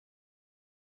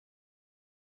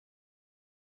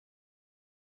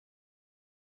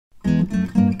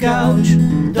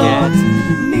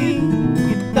couch.me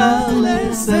guitar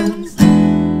lessons.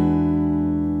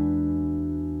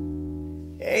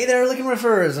 Hey there,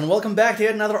 Licknriffers, and welcome back to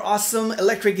yet another awesome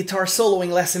electric guitar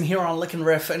soloing lesson here on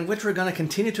Licknriff, in which we're going to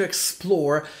continue to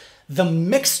explore the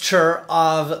mixture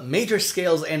of major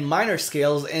scales and minor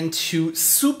scales into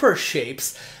super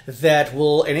shapes that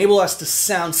will enable us to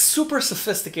sound super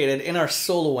sophisticated in our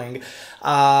soloing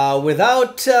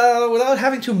without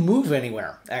having to move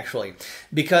anywhere, actually.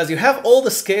 Because you have all the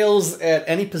scales at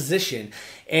any position,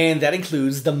 and that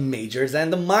includes the majors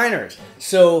and the minors.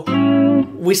 So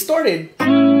we started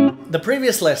the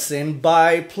previous lesson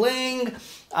by playing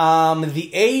the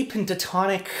A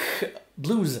pentatonic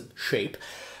blues shape,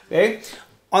 okay,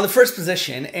 on the first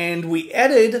position, and we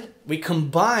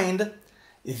combined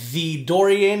the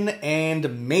Dorian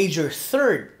and major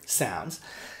third sounds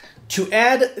to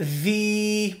add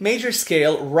the major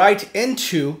scale right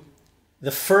into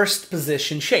the first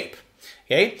position shape,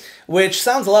 okay, which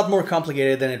sounds a lot more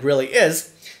complicated than it really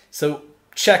is, so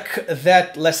check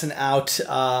that lesson out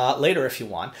later if you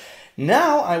want.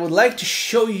 Now I would like to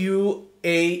show you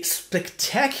a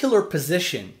spectacular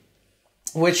position,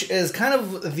 which is kind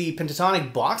of the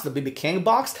pentatonic box, the B.B. King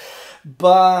box,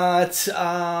 but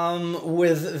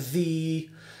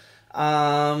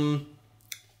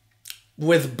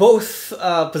with both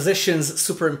positions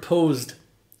superimposed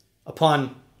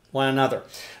upon one another.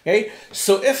 Okay,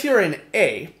 so if you're in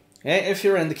A, okay, if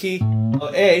you're in the key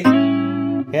of A,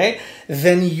 okay,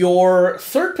 then your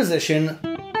third position,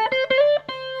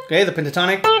 okay, the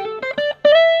pentatonic,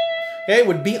 okay,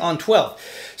 would be on 12.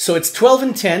 So it's 12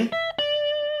 and 10.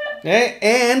 Okay,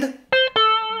 and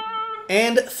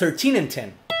 13 and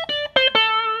 10.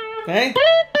 Okay?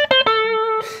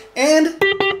 And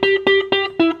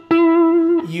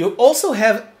you also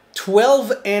have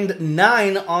 12 and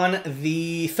 9 on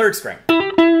the third string.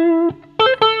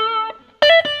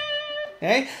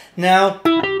 Okay? Now,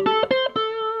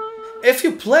 if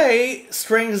you play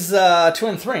strings 2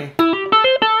 and 3,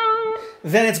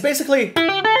 then it's basically,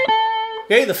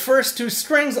 okay, the first two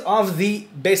strings of the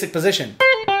basic position.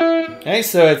 Okay,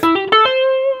 so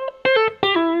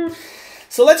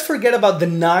let's forget about the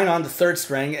 9 on the third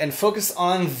string and focus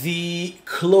on the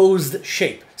closed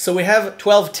shape. So we have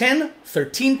 12-10,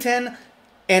 13-10,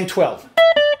 and 12.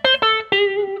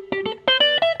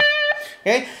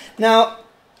 Okay, now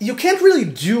you can't really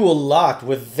do a lot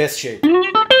with this shape.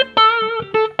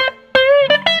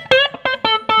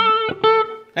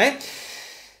 Okay,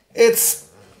 it's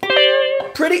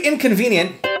pretty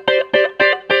inconvenient,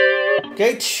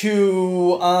 okay,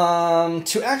 to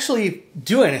actually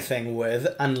do anything with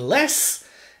unless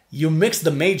you mix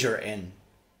the major in.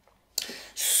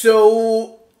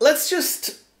 So let's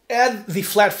just add the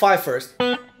flat 5 first.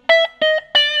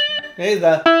 Okay,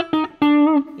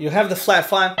 you have the flat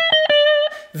 5.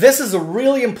 This is a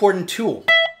really important tool.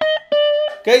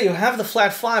 Okay, you have the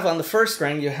flat 5 on the first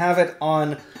string, you have it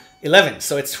on 11,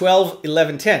 so it's 12,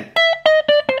 11, 10.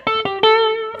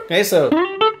 Okay, so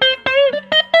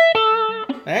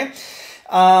okay.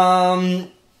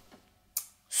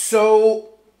 So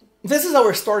this is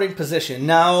our starting position.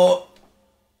 Now,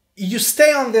 you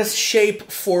stay on this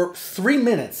shape for 3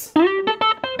 minutes.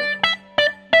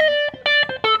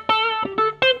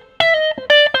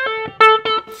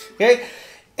 Okay,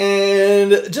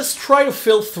 and just try to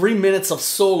fill 3 minutes of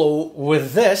solo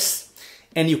with this,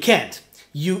 and you can't.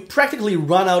 You practically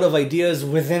run out of ideas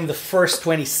within the first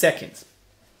 20 seconds.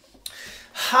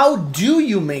 How do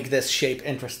you make this shape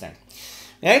interesting?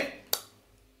 Okay?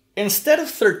 Instead of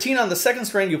 13 on the second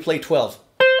string, you play 12.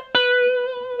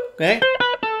 Okay?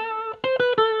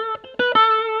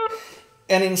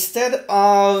 And instead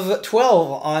of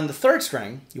 12 on the third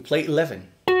string, you play 11.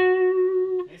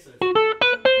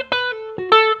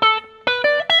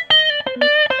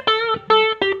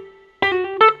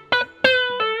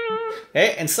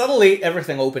 Okay, and suddenly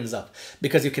everything opens up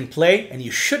because you can play, and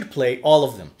you should play, all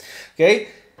of them. Okay,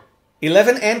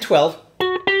 11 and 12.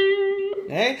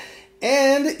 Okay,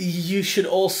 and you should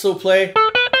also play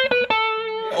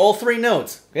all 3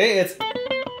 notes. Okay, it's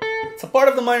a part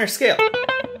of the minor scale.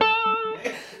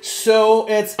 Okay? So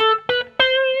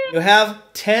you have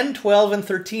 10, 12, and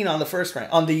 13 on the first string,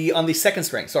 on the second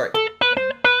string. Sorry.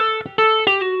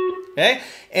 Okay,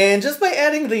 and just by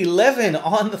adding the 11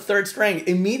 on the third string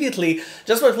immediately,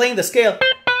 just by playing the scale,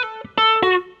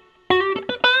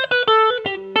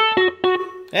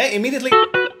 okay, immediately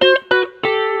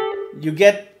you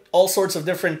get all sorts of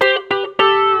different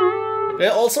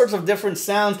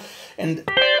sounds and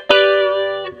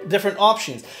different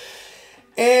options.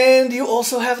 And you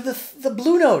also have the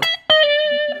blue note.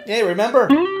 Hey, remember?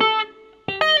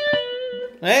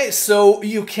 Okay, so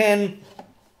you can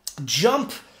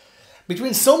jump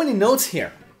between so many notes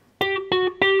here.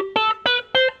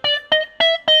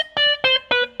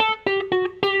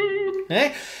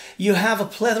 Okay, you have a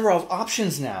plethora of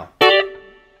options now.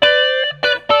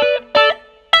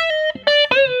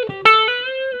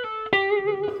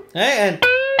 Okay, and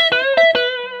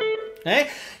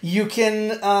okay, you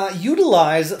can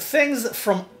utilize things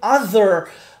from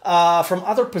other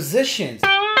positions.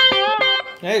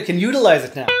 Okay, you can utilize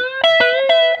it now.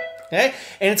 Okay,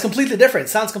 and it's completely different. It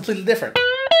sounds completely different.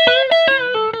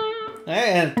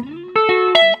 Okay, and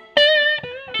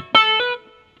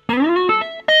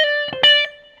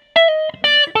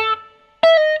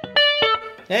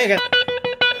okay, again,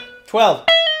 12.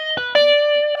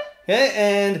 Okay,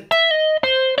 and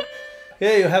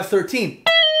okay, you have 13.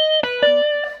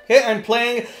 Okay, I'm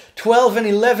playing 12 and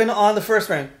 11 on the first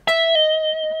string.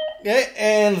 Okay,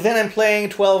 and then I'm playing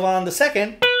 12 on the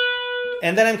second,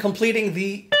 and then I'm completing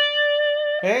the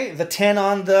 10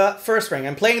 on the first string.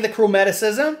 I'm playing the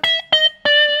chromaticism,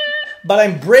 but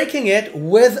I'm breaking it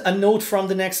with a note from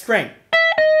the next string.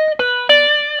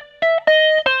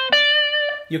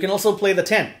 You can also play the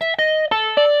 10.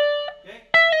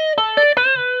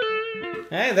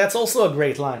 Okay, that's also a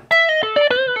great line.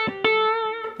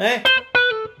 Okay.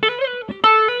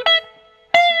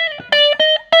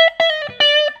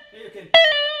 You can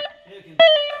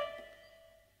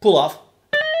pull off,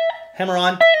 hammer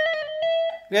on.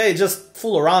 Okay, just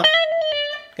fool around.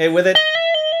 Okay, with it.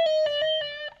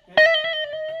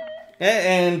 Okay,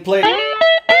 and play.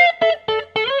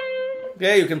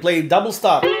 Okay, you can play double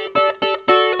stop.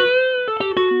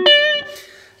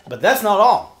 But that's not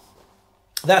all.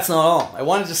 That's not all. I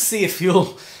wanted to see if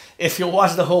you'll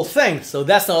watch the whole thing. So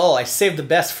that's not all. I saved the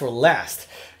best for last.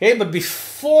 Okay, but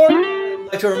before, I'd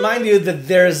like to remind you that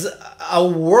there's a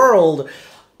world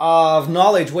of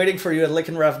knowledge waiting for you at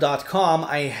licknriff.com.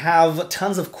 I have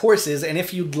tons of courses, and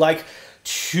if you'd like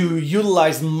to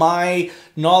utilize my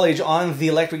knowledge on the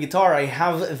electric guitar, I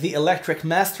have the Electric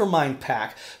Mastermind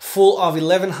Pack full of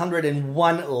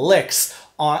 1101 licks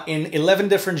in 11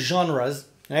 different genres.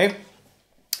 Okay?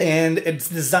 And it's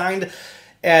designed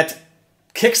at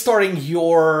kickstarting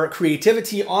your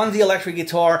creativity on the electric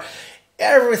guitar.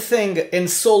 Everything in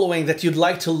soloing that you'd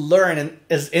like to learn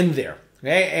is in there.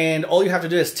 Okay? And all you have to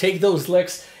do is take those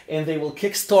licks and they will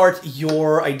kickstart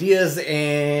your ideas,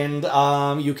 and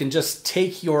you can just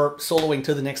take your soloing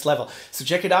to the next level. So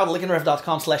check it out,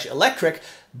 licknriff.com/electric,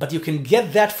 but you can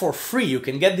get that for free. You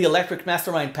can get the Electric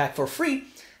Mastermind Pack for free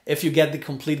if you get the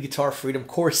Complete Guitar Freedom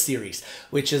course series,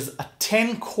 which is a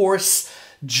 10-course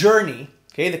journey,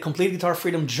 okay, the Complete Guitar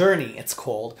Freedom Journey, it's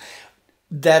called,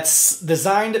 that's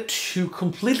designed to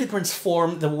completely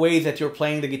transform the way that you're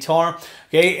playing the guitar.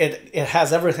 Okay, it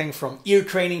has everything from ear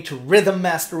training to rhythm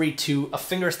mastery to a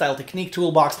fingerstyle technique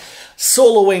toolbox,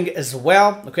 soloing as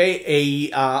well. Okay, a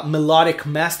melodic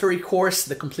mastery course,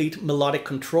 the complete melodic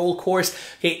control course.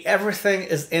 Okay, everything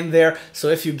is in there. So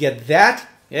if you get that,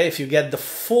 yeah, if you get the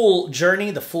full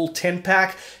journey, the full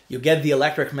 10-pack, you get the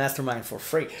Electric Mastermind for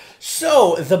free.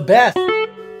 So the best,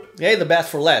 yeah, the best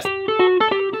for last.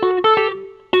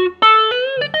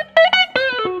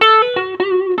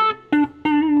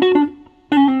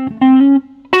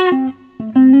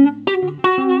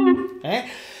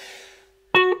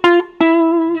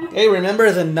 Okay, remember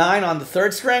the 9 on the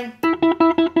third string?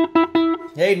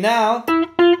 Okay, now,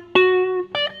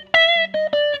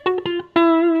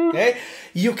 okay,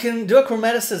 you can do a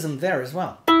chromaticism there as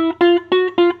well.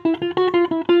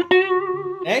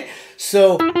 Okay,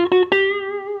 so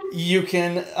you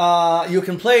can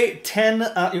play 10,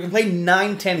 you can play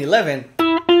 9, 10, 11.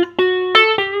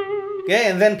 Okay,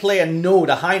 and then play a note,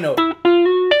 a high note.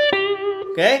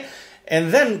 Okay,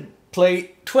 and then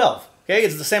play 12. Okay,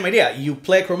 it's the same idea. You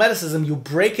play chromaticism, you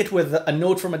break it with a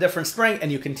note from a different string, and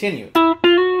you continue. Okay,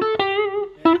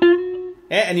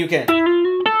 and you can.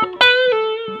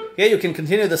 Okay, you can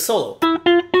continue the solo.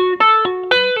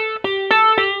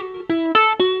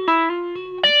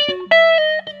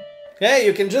 Okay,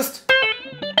 you can just.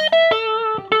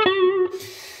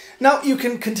 Now you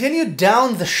can continue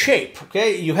down the shape.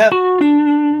 Okay, you have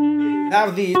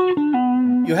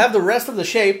the rest of the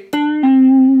shape.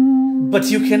 But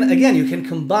you can, again, you can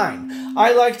combine.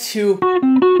 I like to,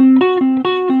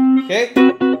 okay,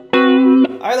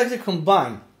 I like to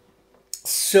combine.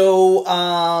 So,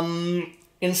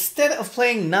 instead of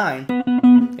playing 9,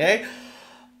 okay,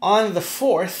 on the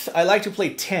 4th, I like to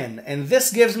play 10. And this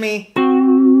gives me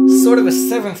sort of a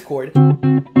 7th chord,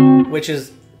 which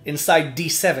is inside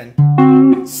D7.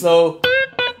 So,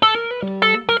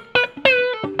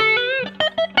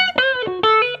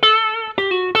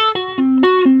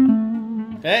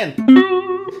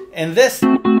 And this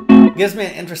gives me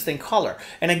an interesting color.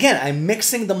 And again, I'm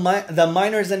mixing the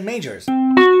minors and majors.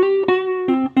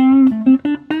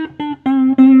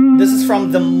 This is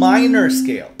from the minor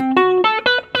scale.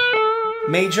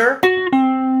 Major,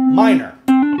 minor.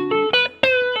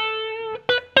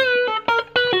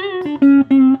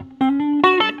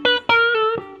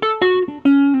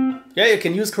 Yeah, you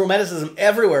can use chromaticism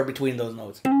everywhere between those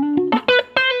notes.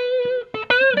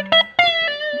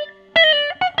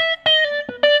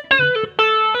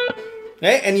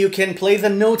 Okay, and you can play the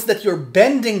notes that you're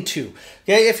bending to.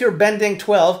 Okay, if you're bending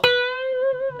 12,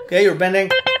 okay, you're bending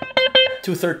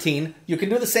to 13. You can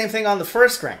do the same thing on the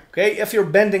first string. Okay, if you're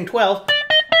bending 12,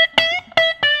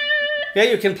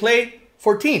 okay, you can play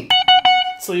 14.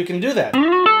 So you can do that.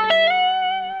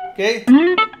 Okay.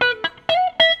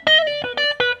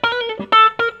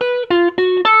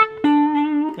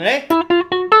 Okay.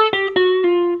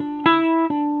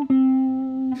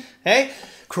 Okay.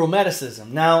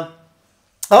 Chromaticism. Now,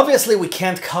 obviously, we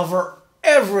can't cover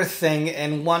everything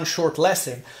in one short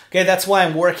lesson. Okay, that's why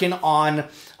I'm working on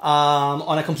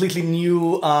a completely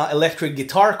new electric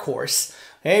guitar course.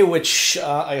 Okay, which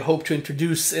I hope to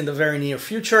introduce in the very near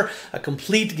future. A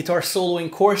complete guitar soloing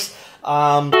course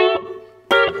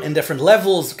in different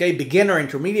levels. Okay, beginner,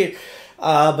 intermediate.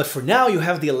 But for now, you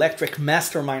have the Electric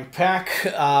Mastermind Pack,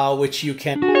 which you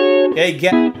can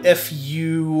get if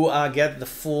you get the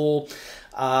full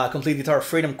Complete Guitar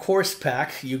Freedom Course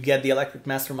Pack. You get the Electric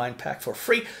Mastermind Pack for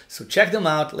free. So check them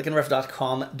out,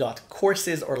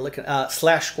 licknriff.com/courses or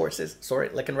 /courses. Sorry,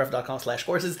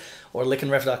 licknriff.com/courses or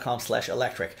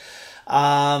licknriff.com/electric.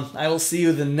 I will see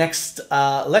you the next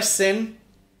lesson,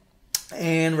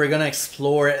 and we're gonna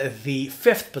explore the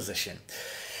 5th position.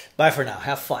 Bye for now.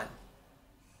 Have fun.